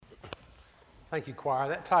Thank you, choir.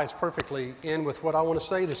 That ties perfectly in with what I want to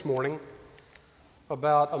say this morning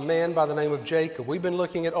about a man by the name of Jacob. We've been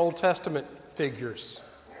looking at Old Testament figures.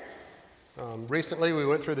 Recently, we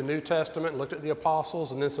went through the New Testament and looked at the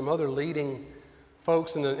apostles and then some other leading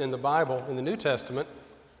folks in the Bible, in the New Testament.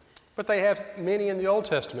 But they have many in the Old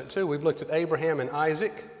Testament, too. We've looked at Abraham and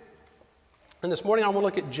Isaac. And this morning, I want to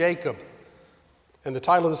look at Jacob. And the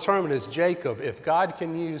title of the sermon is Jacob. If God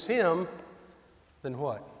can use him, then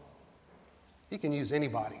what? He can use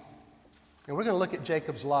anybody. And we're going to look at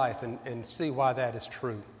Jacob's life and see why that is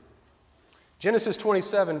true. Genesis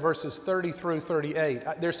 27, verses 30 through 38.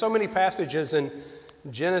 There's so many passages in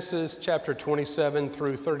Genesis chapter 27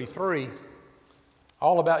 through 33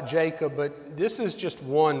 all about Jacob, but this is just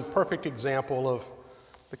one perfect example of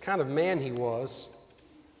the kind of man he was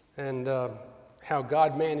and how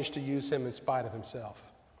God managed to use him in spite of himself.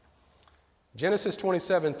 Genesis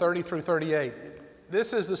 27, 30 through 38.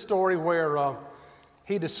 This is the story where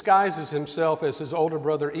he disguises himself as his older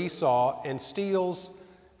brother Esau and steals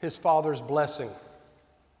his father's blessing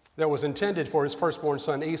that was intended for his firstborn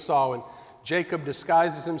son Esau. And Jacob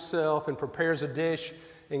disguises himself and prepares a dish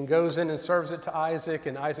and goes in and serves it to Isaac.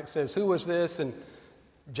 And Isaac says, "Who was this?" And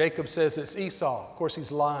Jacob says, "It's Esau." Of course, he's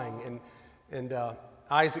lying. And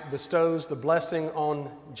Isaac bestows the blessing on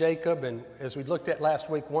Jacob. And as we looked at last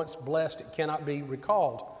week, once blessed, it cannot be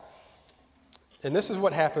recalled. And this is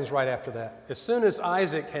what happens right after that. As soon as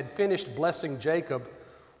Isaac had finished blessing Jacob,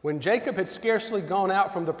 when Jacob had scarcely gone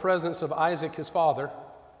out from the presence of Isaac his father,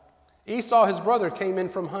 Esau his brother came in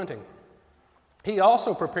from hunting. He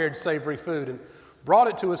also prepared savory food and brought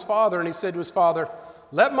it to his father, and he said to his father,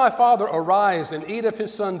 "Let my father arise and eat of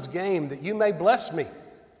his son's game, that you may bless me."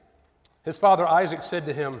 His father Isaac said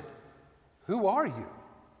to him, "Who are you?"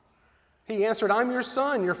 He answered, "I'm your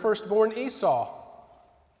son, your firstborn Esau."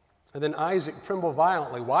 And then Isaac trembled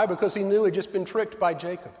violently. Why? Because he knew he had just been tricked by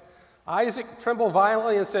Jacob. Isaac trembled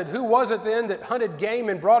violently and said, "Who was it then that hunted game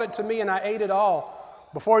and brought it to me, and I ate it all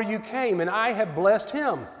before you came, and I have blessed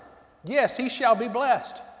him? Yes, he shall be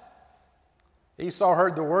blessed." Esau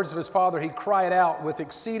heard the words of his father. He cried out with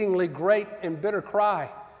exceedingly great and bitter cry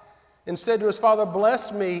and said to his father,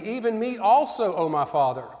 "Bless me, even me also, O my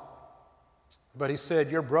father." But he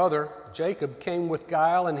said, "Your brother Jacob came with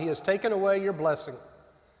guile, and he has taken away your blessing."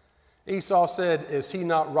 Esau said, "Is he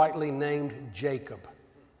not rightly named Jacob?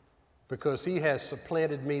 Because he has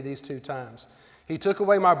supplanted me these 2 times. He took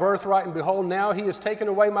away my birthright, and behold, now he has taken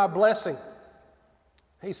away my blessing."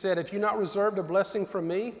 He said, "Have you not reserved a blessing for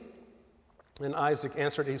me?" And Isaac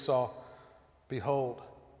answered Esau, "Behold,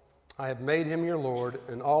 I have made him your lord,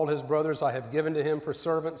 and all his brothers I have given to him for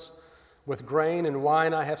servants. With grain and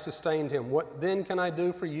wine I have sustained him. What then can I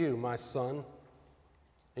do for you, my son?"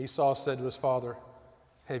 Esau said to his father,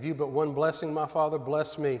 "Have you but one blessing, my father?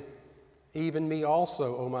 Bless me, even me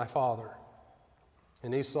also, O my father."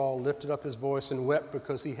 And Esau lifted up his voice and wept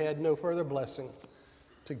because he had no further blessing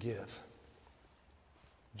to give.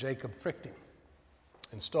 Jacob tricked him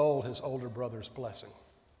and stole his older brother's blessing,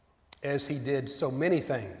 as he did so many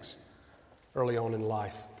things early on in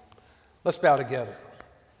life. Let's bow together.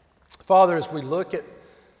 Father, as we look at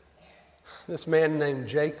this man named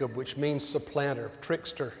Jacob, which means supplanter,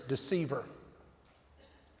 trickster, deceiver,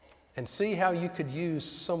 and see how you could use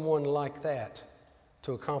someone like that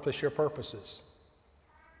to accomplish your purposes,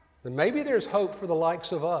 then maybe there's hope for the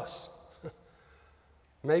likes of us.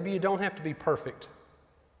 Maybe you don't have to be perfect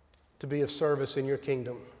to be of service in your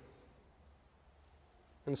kingdom.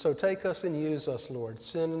 And so take us and use us, Lord,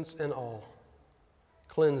 sins and all.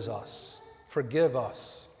 Cleanse us, forgive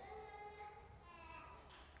us,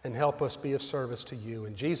 and help us be of service to you.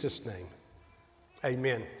 In Jesus' name,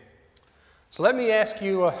 amen. So let me ask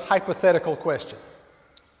you a hypothetical question.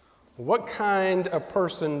 What kind of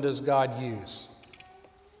person does God use?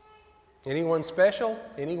 Anyone special?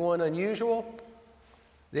 Anyone unusual?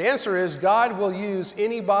 The answer is God will use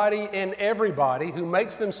anybody and everybody who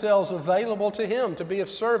makes themselves available to Him to be of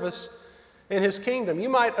service in His kingdom. You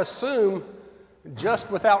might assume,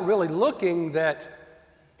 just without really looking, that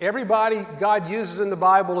everybody God uses in the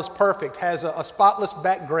Bible is perfect, has a spotless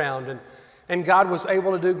background, and God was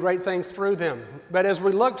able to do great things through them. But as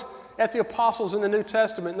we looked at the apostles in the New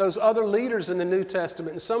Testament and those other leaders in the New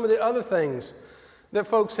Testament and some of the other things that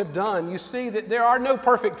folks have done, you see that there are no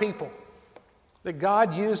perfect people, that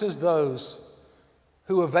God uses those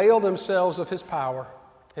who avail themselves of His power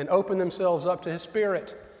and open themselves up to His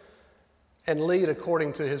Spirit and lead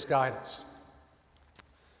according to His guidance.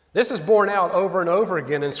 This is borne out over and over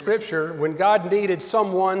again in Scripture. When God needed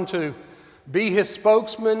someone to be His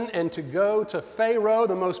spokesman and to go to Pharaoh,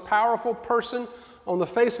 the most powerful person on the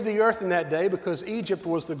face of the earth in that day, because Egypt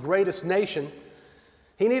was the greatest nation,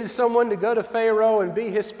 he needed someone to go to Pharaoh and be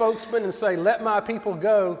his spokesman and say, "Let my people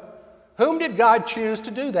go." Whom did God choose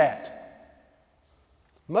to do that?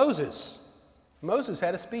 Moses. Moses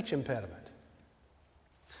had a speech impediment.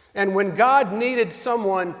 And when God needed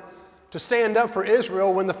someone to stand up for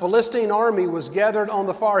Israel, when the Philistine army was gathered on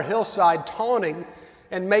the far hillside taunting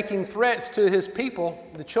and making threats to his people,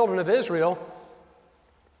 the children of Israel,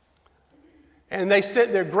 and they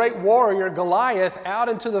sent their great warrior Goliath out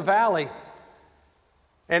into the valley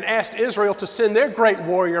and asked Israel to send their great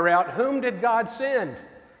warrior out, whom did God send?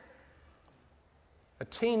 A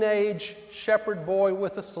teenage shepherd boy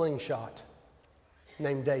with a slingshot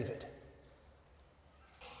named David.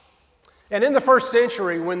 And in the first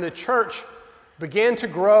century, when the church began to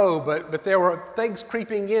grow, but there were things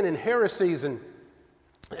creeping in heresies,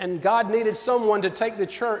 and God needed someone to take the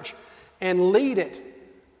church and lead it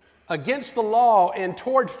against the law and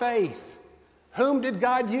toward faith. Whom did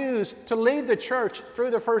God use to lead the church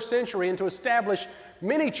through the first century and to establish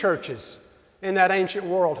many churches in that ancient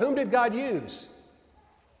world? Whom did God use?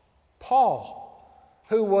 Paul,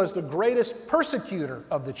 who was the greatest persecutor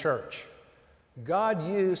of the church, God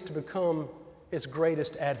used to become its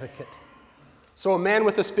greatest advocate. So a man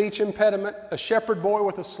with a speech impediment, a shepherd boy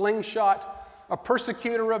with a slingshot, a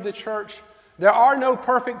persecutor of the church. There are no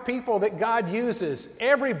perfect people that God uses.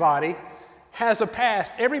 Everybody has a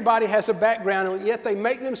past. Everybody has a background, and yet they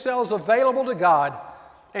make themselves available to God,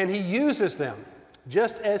 and He uses them,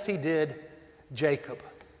 just as He did Jacob.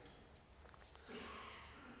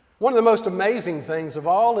 One of the most amazing things of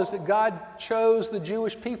all is that God chose the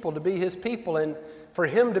Jewish people to be His people and for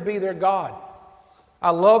Him to be their God.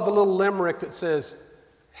 I love the little limerick that says,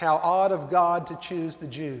 "How odd of God to choose the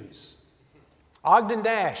Jews." Ogden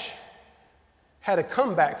Nash had a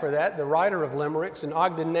comeback for that, the writer of limericks, and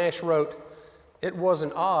Ogden Nash wrote, "It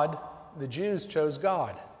wasn't odd, the Jews chose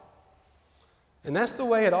God." And that's the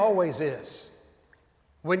way it always is.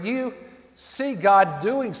 When you see God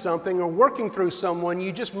doing something or working through someone,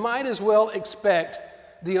 you just might as well expect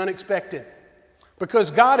the unexpected. Because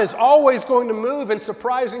God is always going to move in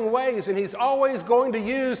surprising ways, and He's always going to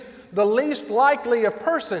use the least likely of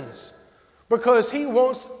persons, because He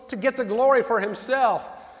wants to get the glory for Himself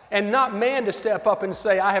and not man to step up and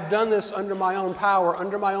say, "I have done this under my own power,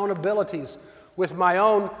 under my own abilities, with my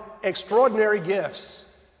own extraordinary gifts."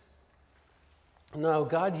 No,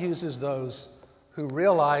 God uses those who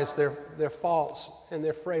realize their faults and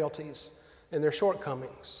their frailties and their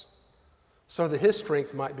shortcomings, so that His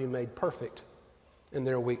strength might be made perfect in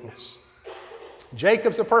their weakness.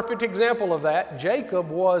 Jacob's a perfect example of that. Jacob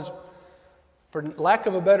was, for lack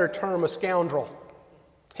of a better term, a scoundrel.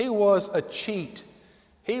 He was a cheat.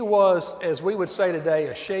 He was, as we would say today,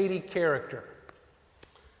 a shady character.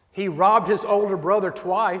 He robbed his older brother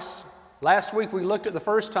twice. Last week we looked at the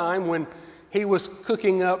first time when he was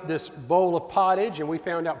cooking up this bowl of pottage, and we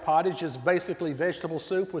found out pottage is basically vegetable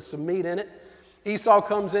soup with some meat in it. Esau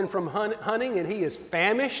comes in from hunting, and he is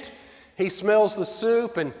famished. He smells the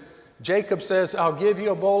soup, and Jacob says, "I'll give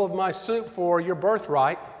you a bowl of my soup for your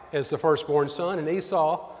birthright," as the firstborn son. And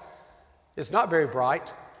Esau is not very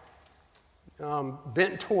bright,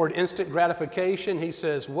 bent toward instant gratification. He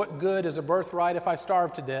says, "What good is a birthright if I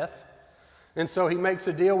starve to death?" And so he makes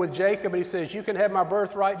a deal with Jacob, and he says, "You can have my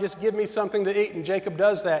birthright, just give me something to eat." And Jacob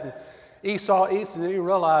does that, and Esau eats, and then he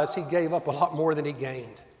realized he gave up a lot more than he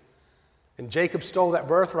gained. And Jacob stole that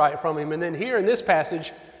birthright from him. And then here in this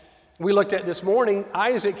passage we looked at this morning,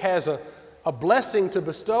 Isaac has a blessing to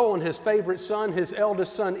bestow on his favorite son, his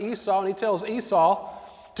eldest son Esau, and he tells Esau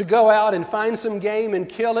to go out and find some game and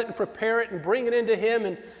kill it and prepare it and bring it into him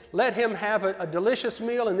and let him have a delicious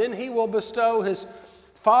meal, and then he will bestow his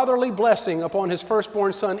fatherly blessing upon his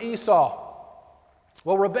firstborn son Esau.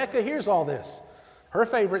 Well, Rebekah hears all this. Her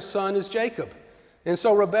favorite son is Jacob. And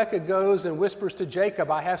so Rebekah goes and whispers to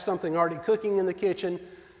Jacob, "I have something already cooking in the kitchen.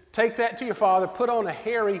 Take that to your father, put on a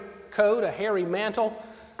hairy coat, a hairy mantle,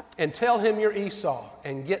 and tell him you're Esau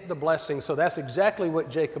and get the blessing." So that's exactly what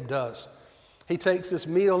Jacob does. He takes this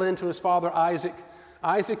meal into his father Isaac.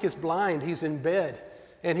 Isaac is blind. He's in bed.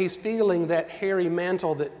 And he's feeling that hairy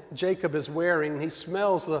mantle that Jacob is wearing. He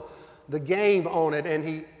smells the game on it, and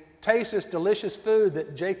he tastes this delicious food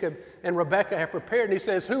that Jacob and Rebekah have prepared. And he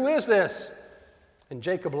says, "Who is this?" And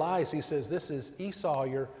Jacob lies. He says, "This is Esau,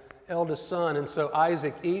 your eldest son." And so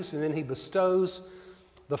Isaac eats, and then he bestows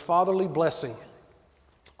the fatherly blessing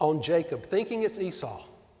on Jacob, thinking it's Esau.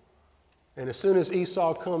 And as soon as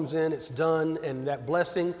Esau comes in, it's done, and that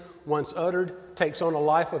blessing, once uttered, takes on a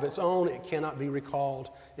life of its own. It cannot be recalled.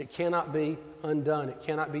 It cannot be undone. It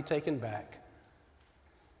cannot be taken back.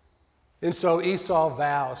 And so Esau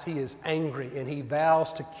vows, he is angry, and he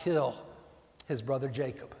vows to kill his brother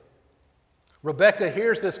Jacob. Rebekah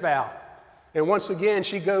hears this vow, and once again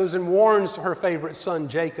she goes and warns her favorite son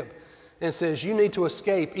Jacob and says, you need to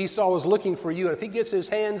escape. Esau is looking for you, and if he gets his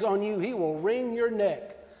hands on you, he will wring your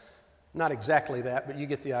neck. Not exactly that, but you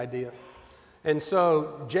get the idea. And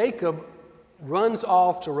so Jacob runs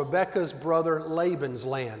off to Rebekah's brother Laban's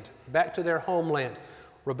land, back to their homeland.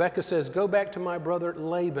 Rebekah says, go back to my brother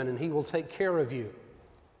Laban, and he will take care of you.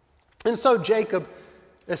 And so Jacob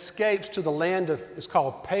escapes to the land of, it's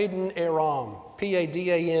called Padan Aram,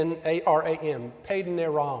 P-A-D-A-N-A-R-A-M, Padan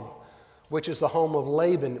Aram, which is the home of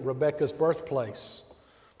Laban, Rebekah's birthplace.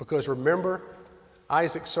 Because remember,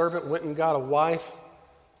 Isaac's servant went and got a wife.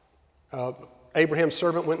 Abraham's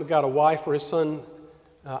servant went and got a wife for his son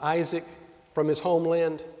Isaac from his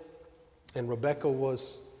homeland, and Rebekah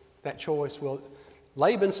was that choice. Well,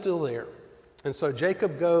 Laban's still there. And so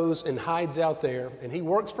Jacob goes and hides out there, and he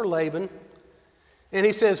works for Laban. And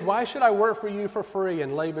he says, why should I work for you for free?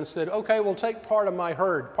 And Laban said, okay, well, take part of my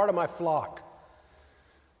herd, part of my flock.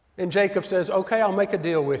 And Jacob says, okay, I'll make a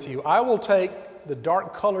deal with you. I will take the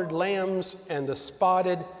dark-colored lambs and the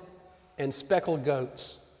spotted and speckled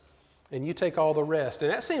goats, and you take all the rest.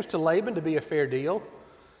 And that seems to Laban to be a fair deal.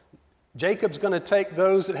 Jacob's going to take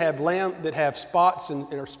those that have spots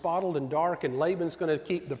and are spotted and dark, and Laban's going to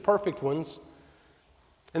keep the perfect ones.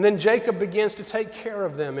 And then Jacob begins to take care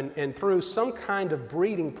of them, and through some kind of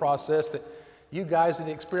breeding process that you guys at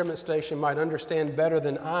the experiment station might understand better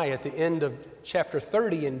than I at the end of chapter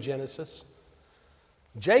 30 in Genesis,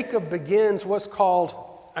 Jacob begins what's called,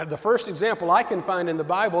 the first example I can find in the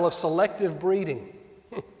Bible, of selective breeding.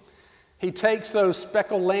 He takes those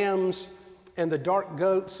speckled lambs and the dark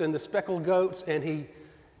goats and the speckled goats, and he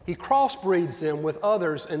crossbreeds them with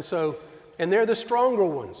others, and they're the stronger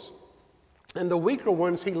ones. And the weaker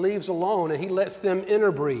ones he leaves alone, and he lets them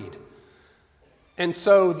interbreed. And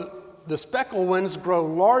so the speckled ones grow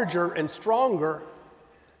larger and stronger,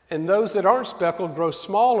 and those that aren't speckled grow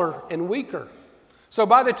smaller and weaker. So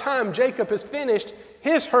by the time Jacob is finished,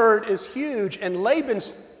 his herd is huge, and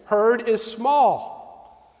Laban's herd is small.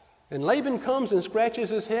 And Laban comes and scratches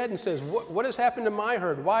his head and says, what has happened to my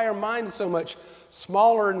herd? Why are mine so much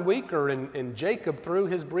smaller and weaker? And Jacob, through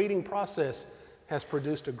his breeding process, has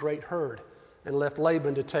produced a great herd and left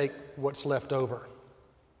Laban to take what's left over.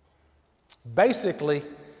 Basically,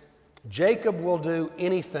 Jacob will do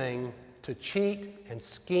anything to cheat and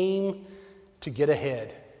scheme to get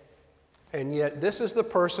ahead. And yet, this is the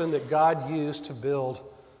person that God used to build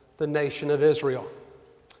the nation of Israel.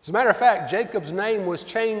 As a matter of fact, Jacob's name was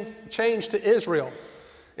changed to Israel.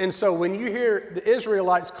 And so when you hear the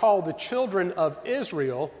Israelites called the children of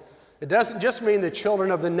Israel, it doesn't just mean the children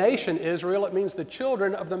of the nation Israel, it means the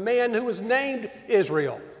children of the man who was named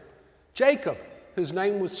Israel, Jacob, whose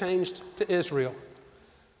name was changed to Israel.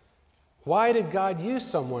 Why did God use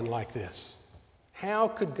someone like this? How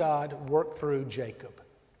could God work through Jacob?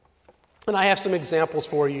 And I have some examples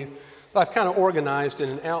for you that I've kind of organized in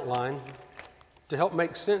an outline to help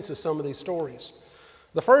make sense of some of these stories.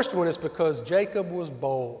 The first one is because Jacob was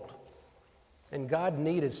bold, and God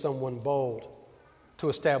needed someone bold to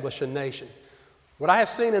establish a nation. What I have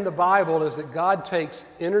seen in the Bible is that God takes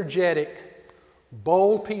energetic,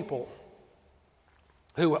 bold people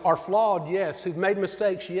who are flawed, yes, who've made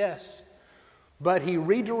mistakes, yes, but He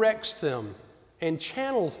redirects them and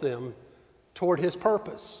channels them toward His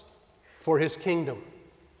purpose for His kingdom.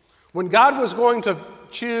 When God was going to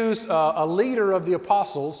choose a leader of the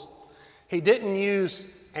apostles, He didn't use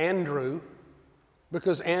Andrew,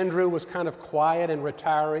 because Andrew was kind of quiet and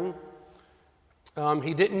retiring.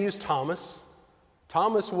 He didn't use Thomas.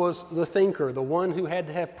 Thomas was the thinker, the one who had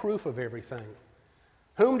to have proof of everything.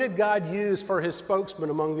 Whom did God use for His spokesman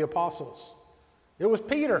among the apostles? It was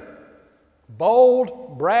Peter.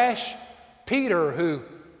 Bold, brash Peter, who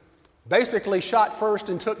basically shot first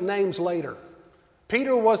and took names later.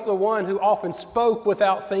 Peter was the one who often spoke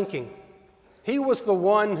without thinking. He was the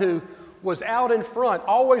one who was out in front,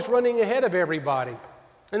 always running ahead of everybody.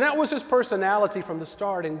 And that was his personality from the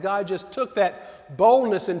start, and God just took that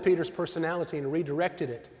boldness in Peter's personality and redirected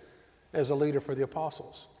it as a leader for the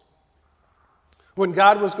apostles. When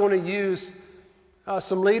God was going to use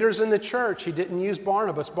some leaders in the church, He didn't use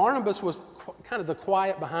Barnabas. Barnabas was kind of the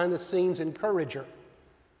quiet, behind-the-scenes encourager.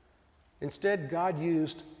 Instead, God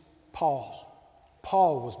used Paul.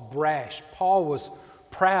 Paul was brash. Paul was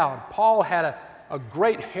proud. Paul had a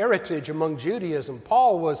great heritage among Judaism.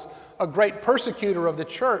 Paul was a great persecutor of the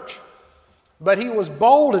church, but he was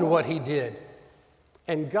bold in what he did.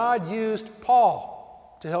 And God used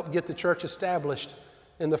Paul to help get the church established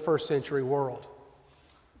in the first century world.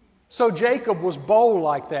 So Jacob was bold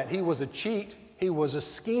like that. He was a cheat. He was a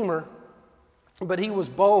schemer. But he was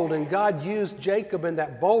bold, and God used Jacob in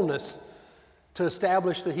that boldness to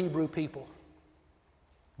establish the Hebrew people.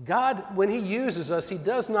 God, when He uses us, He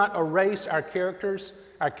does not erase our characters,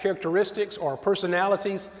 our characteristics, or our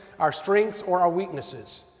personalities, our strengths, or our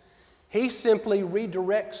weaknesses. He simply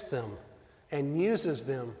redirects them and uses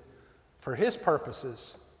them for His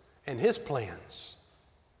purposes and His plans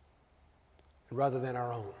rather than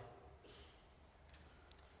our own.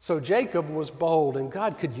 So Jacob was bold, and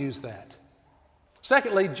God could use that.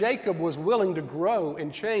 Secondly, Jacob was willing to grow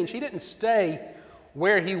and change. He didn't stay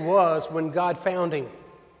where he was when God found him.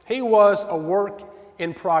 He was a work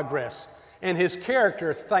in progress, and his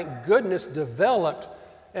character, thank goodness, developed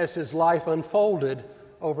as his life unfolded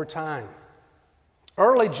over time.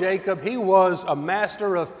 Early Jacob, he was a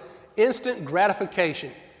master of instant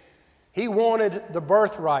gratification. He wanted the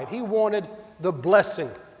birthright. He wanted the blessing.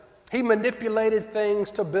 He manipulated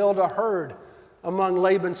things to build a herd among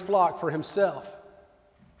Laban's flock for himself.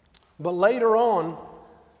 But later on,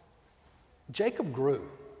 Jacob grew,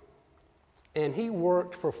 and he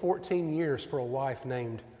worked for 14 years for a wife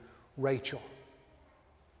named Rachel.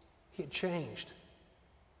 He had changed.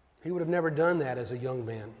 He would have never done that as a young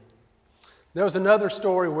man. There was another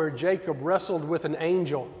story where Jacob wrestled with an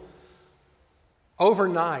angel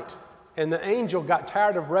overnight, and the angel got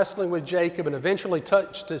tired of wrestling with Jacob and eventually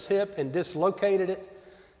touched his hip and dislocated it.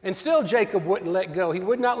 And still Jacob wouldn't let go. He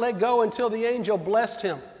would not let go until the angel blessed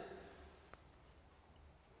him.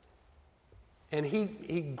 And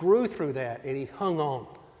he grew through that, and he hung on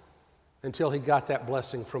until he got that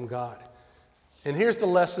blessing from God. And here's the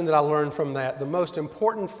lesson that I learned from that. The most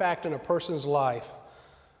important fact in a person's life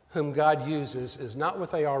whom God uses is not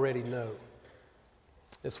what they already know.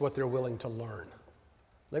 It's what they're willing to learn.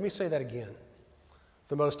 Let me say that again.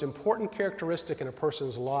 The most important characteristic in a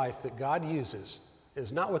person's life that God uses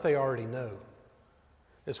is not what they already know.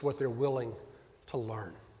 It's what they're willing to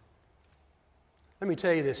learn. Let me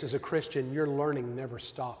tell you this, as a Christian, your learning never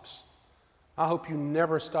stops. I hope you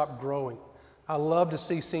never stop growing. I love to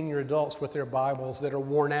see senior adults with their Bibles that are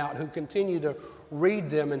worn out, who continue to read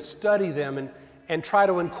them and study them and try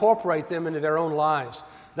to incorporate them into their own lives.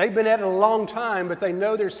 They've been at it a long time, but they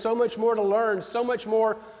know there's so much more to learn, so much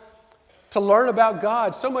more to learn about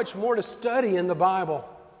God, so much more to study in the Bible.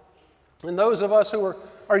 And those of us who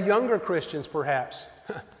are younger Christians, perhaps,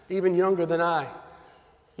 even younger than I,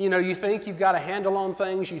 you know, you think you've got a handle on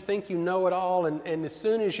things, you think you know it all, and as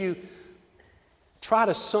soon as you try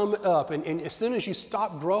to sum it up, and as soon as you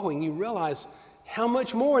stop growing, you realize how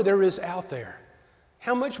much more there is out there,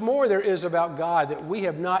 how much more there is about God that we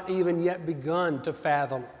have not even yet begun to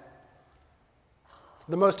fathom.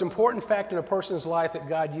 The most important fact in a person's life that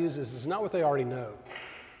God uses is not what they already know,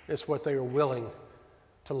 it's what they are willing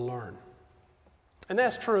to learn. And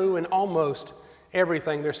that's true in almost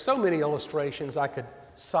everything. There's so many illustrations I could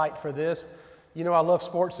cite for this. You know, I love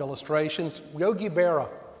sports illustrations. Yogi Berra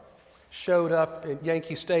showed up at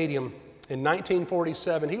Yankee Stadium in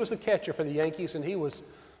 1947. He was the catcher for the Yankees, and he was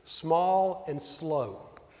small and slow.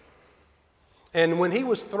 And when he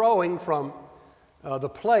was throwing from the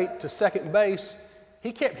plate to second base,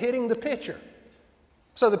 he kept hitting the pitcher.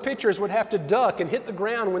 So the pitchers would have to duck and hit the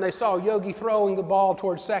ground when they saw Yogi throwing the ball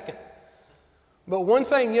towards second. But one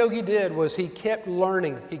thing Yogi did was he kept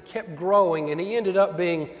learning, he kept growing, and he ended up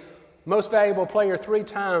being most valuable player 3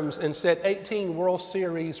 times and set 18 World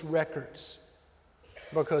Series records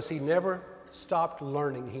because he never stopped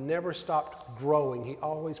learning, he never stopped growing, he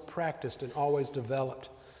always practiced and always developed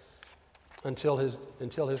until his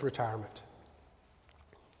retirement.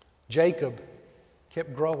 Jacob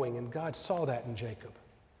kept growing, and God saw that in Jacob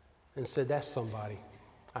and said, that's somebody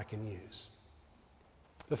I can use.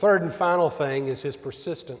 The third and final thing is his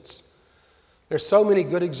persistence. There's so many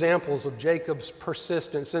good examples of Jacob's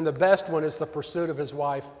persistence, and the best one is the pursuit of his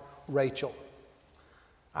wife, Rachel.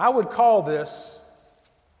 I would call this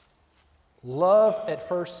love at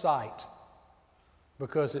first sight,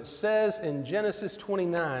 because it says in Genesis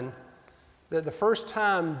 29 that the first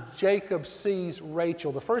time Jacob sees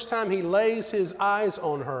Rachel, the first time he lays his eyes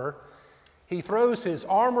on her, he throws his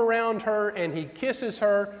arm around her and he kisses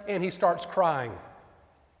her and he starts crying.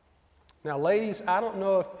 Now, ladies, I don't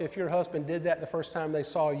know if your husband did that the first time they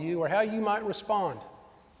saw you or how you might respond.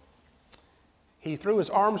 He threw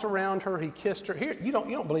his arms around her, he kissed her. Here, you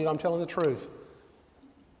don't believe I'm telling the truth.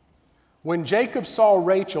 When Jacob saw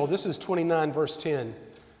Rachel, this is 29 verse 10,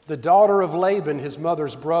 the daughter of Laban, his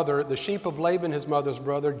mother's brother, the sheep of Laban, his mother's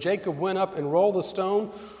brother, Jacob went up and rolled the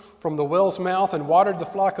stone from the well's mouth and watered the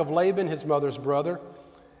flock of Laban, his mother's brother.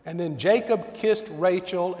 And then Jacob kissed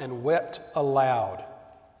Rachel and wept aloud.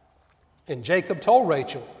 And Jacob told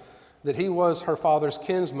Rachel that he was her father's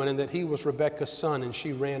kinsman and that he was Rebekah's son, and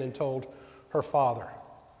she ran and told her father.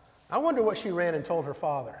 I wonder what she ran and told her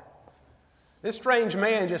father. This strange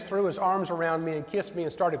man just threw his arms around me and kissed me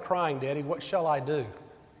and started crying, Daddy, what shall I do?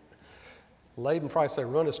 Laban probably said,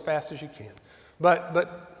 run as fast as you can.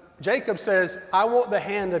 But Jacob says, I want the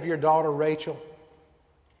hand of your daughter Rachel.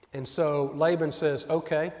 And so Laban says,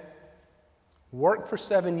 okay, work for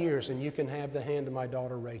 7 years and you can have the hand of my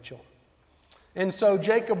daughter Rachel. And so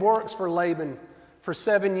Jacob works for Laban for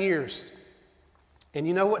 7 years. And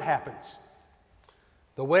you know what happens?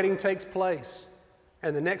 The wedding takes place.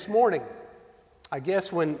 And the next morning, I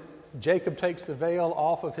guess when Jacob takes the veil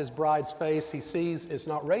off of his bride's face, he sees it's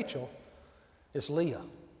not Rachel, it's Leah.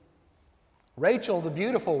 Rachel, the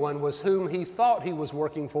beautiful one, was whom he thought he was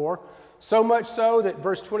working for, so much so that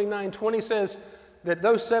verse 29-20 says that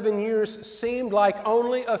those 7 years seemed like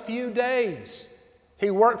only a few days.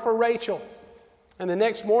 He worked for Rachel. And the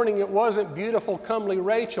next morning, it wasn't beautiful, comely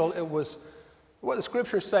Rachel. It was what the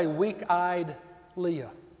scriptures say, weak-eyed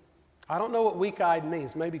Leah. I don't know what weak-eyed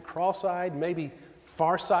means. Maybe cross-eyed, maybe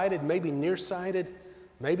far-sighted, maybe nearsighted,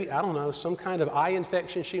 maybe, I don't know, some kind of eye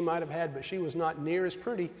infection she might have had, but she was not near as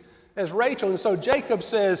pretty as Rachel. And so Jacob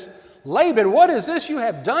says, Laban, what is this you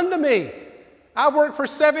have done to me? I worked for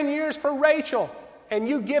 7 years for Rachel, and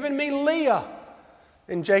you've given me Leah.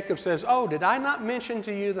 And Jacob says, oh, did I not mention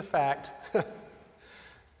to you the fact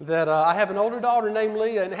that I have an older daughter named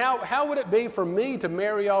Leah, and how would it be for me to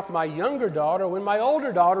marry off my younger daughter when my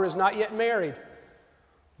older daughter is not yet married?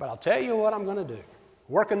 But I'll tell you what I'm going to do.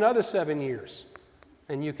 Work another 7 years,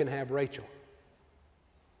 and you can have Rachel.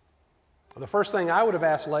 The first thing I would have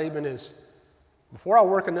asked Laban is, before I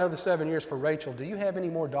work another 7 years for Rachel, do you have any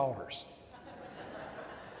more daughters?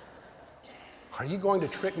 Are you going to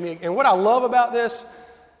trick me? And what I love about this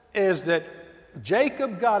is that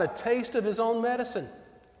Jacob got a taste of his own medicine.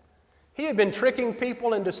 He had been tricking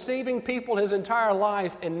people and deceiving people his entire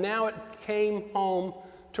life, and now it came home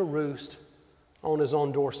to roost on his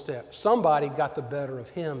own doorstep. Somebody got the better of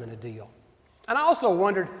him in a deal. And I also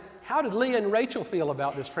wondered, how did Leah and Rachel feel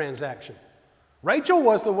about this transaction? Rachel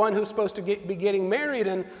was the one who's supposed to be getting married,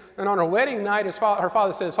 and on her wedding night, her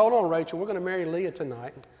father says, hold on, Rachel, we're going to marry Leah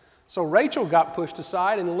tonight. So Rachel got pushed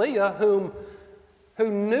aside, and Leah, who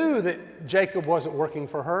knew that Jacob wasn't working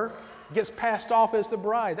for her, gets passed off as the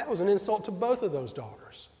bride. That was an insult to both of those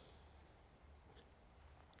daughters.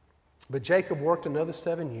 But Jacob worked another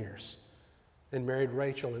 7 years and married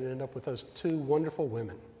Rachel and ended up with those two wonderful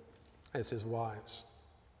women as his wives.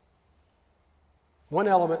 One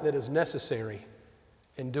element that is necessary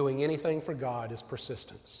in doing anything for God is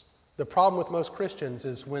persistence. The problem with most Christians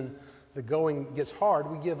is when the going gets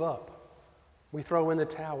hard, we give up. We throw in the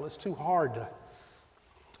towel. It's too hard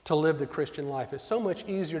to live the Christian life. It's so much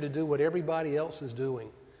easier to do what everybody else is doing,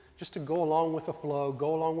 just to go along with the flow,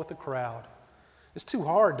 go along with the crowd. It's too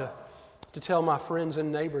hard to tell my friends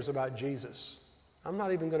and neighbors about Jesus. I'm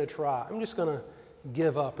not even going to try. I'm just going to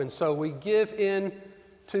give up. And so we give in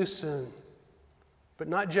too soon. But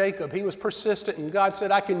not Jacob. He was persistent, and God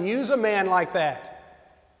said, I can use a man like that.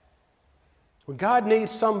 Well, God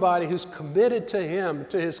needs somebody who's committed to Him,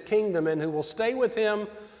 to His kingdom, and who will stay with Him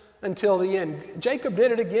until the end. Jacob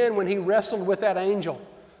did it again when he wrestled with that angel.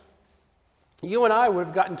 You and I would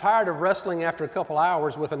have gotten tired of wrestling after a couple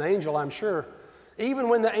hours with an angel, I'm sure. Even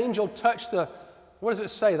when the angel touched the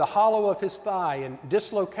hollow of his thigh and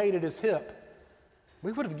dislocated his hip,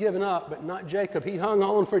 we would have given up, but not Jacob. He hung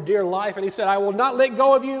on for dear life, and he said, I will not let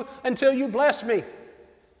go of you until you bless me.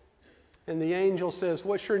 And the angel says,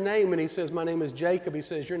 what's your name? And he says, my name is Jacob. He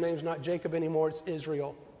says, your name's not Jacob anymore, it's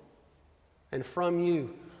Israel. And from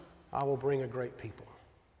you, I will bring a great people.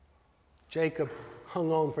 Jacob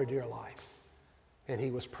hung on for dear life, and he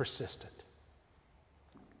was persistent.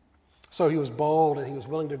 So he was bold, and he was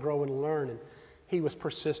willing to grow and learn, and he was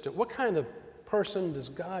persistent. What kind of person does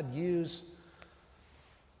God use?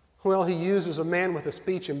 Well, He uses a man with a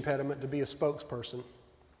speech impediment to be a spokesperson.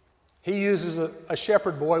 He uses a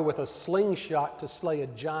shepherd boy with a slingshot to slay a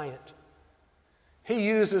giant. He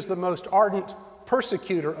uses the most ardent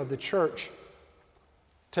persecutor of the church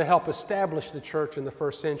to help establish the church in the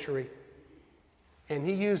first century. And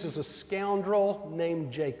He uses a scoundrel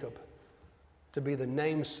named Jacob to be the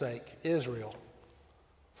namesake, Israel,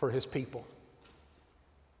 for His people.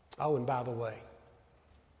 Oh, and by the way,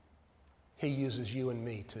 He uses you and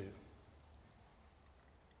me too.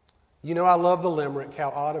 You know, I love the limerick, how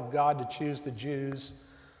odd of God to choose the Jews.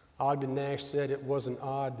 Ogden Nash said it wasn't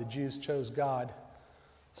odd, the Jews chose God.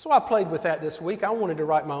 So I played with that this week. I wanted to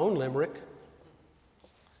write my own limerick.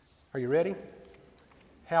 Are you ready?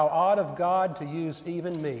 How odd of God to use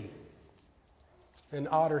even me and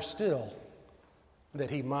odder still, that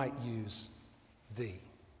he might use thee.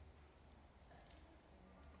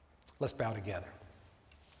 Let's bow together.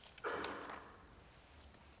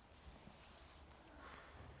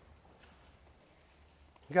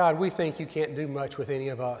 God, we think you can't do much with any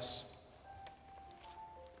of us.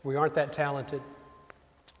 We aren't that talented.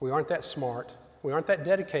 We aren't that smart. We aren't that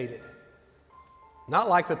dedicated. Not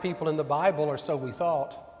like the people in the Bible, or so we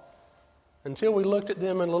thought, until we looked at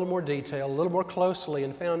them in a little more detail, a little more closely,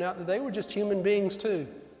 and found out that they were just human beings too.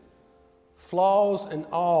 Flaws and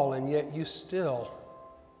all, and yet you still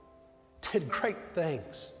did great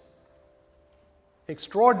things.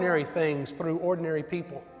 Extraordinary things through ordinary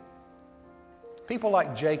people. People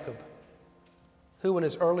like Jacob, who in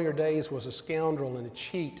his earlier days was a scoundrel and a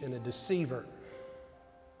cheat and a deceiver.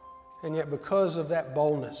 And yet because of that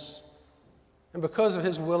boldness, and because of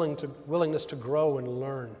his willingness to grow and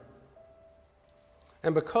learn,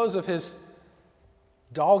 and because of his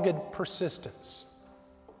dogged persistence,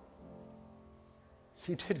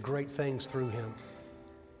 you did great things through him.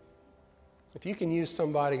 If you can use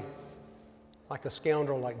somebody like a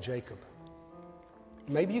scoundrel like Jacob,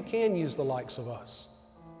 maybe you can use the likes of us.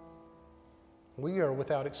 We are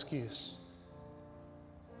without excuse.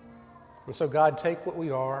 And so God, take what we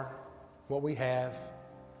are, what we have,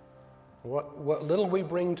 what little we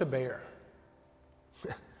bring to bear.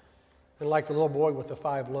 And like the little boy with the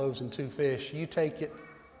 5 loaves and 2 fish, you take it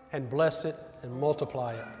and bless it and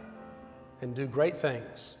multiply it and do great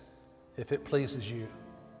things if it pleases you.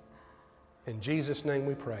 In Jesus' name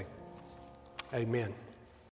we pray. Amen.